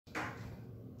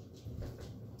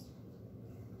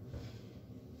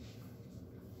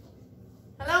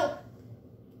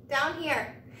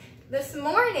This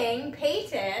morning,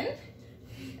 Peyton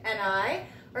and I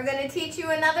are going to teach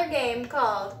you another game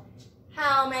called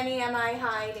How Many Am I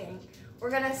Hiding? We're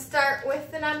going to start with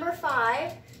the number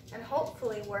 5 and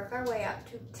hopefully work our way up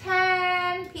to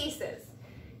 10 pieces.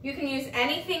 You can use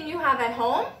anything you have at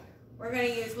home. We're going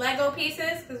to use Lego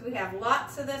pieces because we have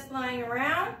lots of this lying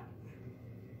around.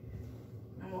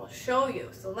 And we'll show you.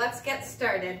 So let's get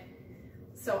started.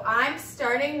 So I'm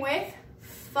starting with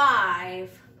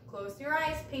 5. Close your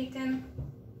eyes, Peyton.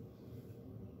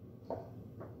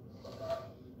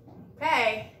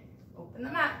 Okay, open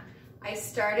them up. I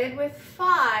started with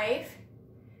 5.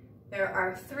 There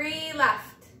are 3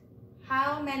 left.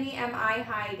 How many am I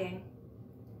hiding?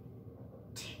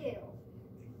 2.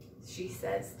 She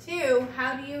says 2.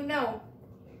 How do you know?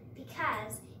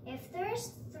 Because if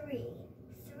there's 3,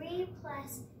 3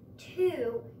 plus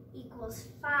 2 equals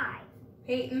 5.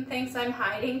 Peyton thinks I'm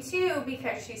hiding 2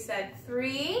 because she said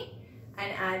 3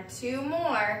 and add 2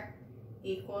 more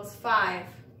equals 5.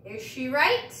 Is she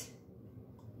right?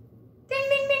 Ding,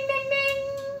 ding, ding, ding,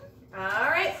 ding. All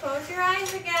right, close your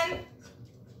eyes again.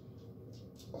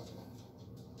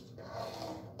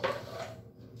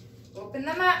 Open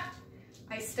them up.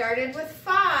 I started with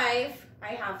 5. I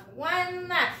have 1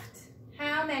 left.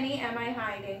 How many am I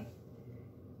hiding?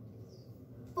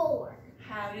 4.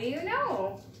 How do you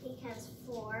know? Because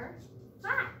 4,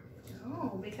 5.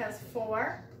 Oh, because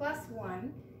 4 plus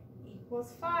 1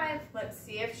 equals 5. Let's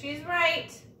see if she's right.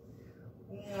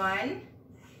 1,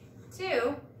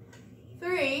 2,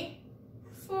 3,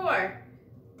 4.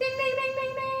 Ding, ding, ding,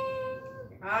 ding,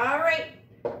 ding. All right.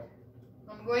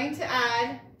 I'm going to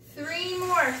add 3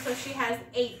 more, so she has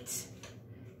 8.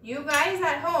 You guys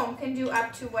at home can do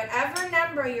up to whatever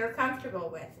number you're comfortable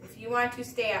with. If you want to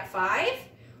stay at 5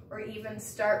 or even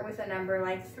start with a number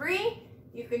like 3,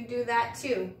 you can do that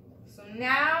too. So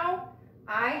now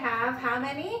I have how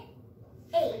many?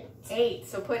 8. 8.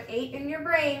 So put 8 in your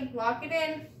brain. Lock it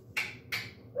in.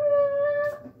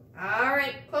 All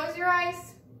right, close your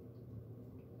eyes.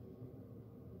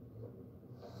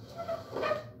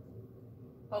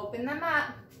 Open them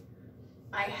up.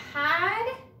 I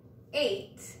had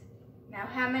 8. Now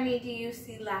how many do you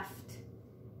see left?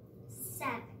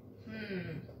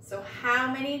 7. So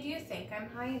how many do you think I'm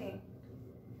hiding?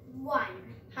 1.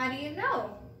 How do you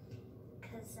know?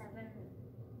 Because 7,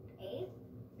 8.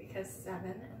 Because 7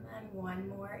 and then 1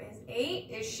 more is 8.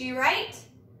 Is she right?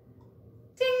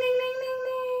 Ding, ding, ding, ding,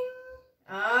 ding.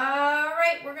 All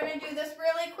right, we're going to do this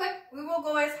really quick. We will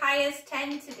go as high as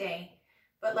 10 today.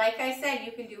 But like I said,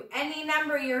 you can do any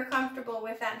number you're comfortable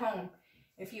with at home.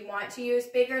 If you want to use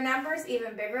bigger numbers,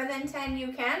 even bigger than 10,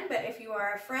 you can. But if you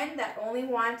are a friend that only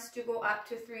wants to go up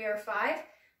to 3 or 5,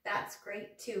 that's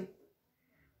great too.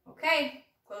 Okay,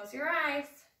 close your eyes.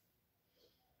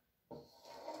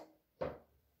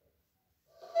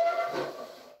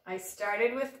 I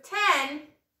started with 10.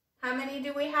 How many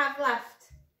do we have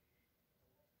left?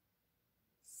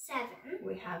 7.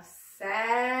 We have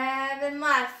 7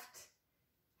 left.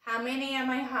 How many am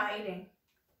I hiding?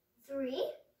 3.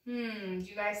 Do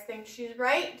you guys think she's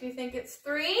right? Do you think it's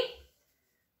 3?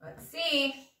 Let's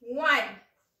see. 1,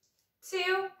 2,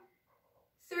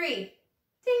 3. Ding,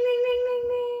 ding, ding, ding,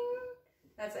 ding.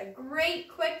 That's a great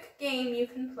quick game you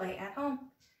can play at home.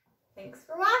 Thanks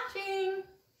for watching.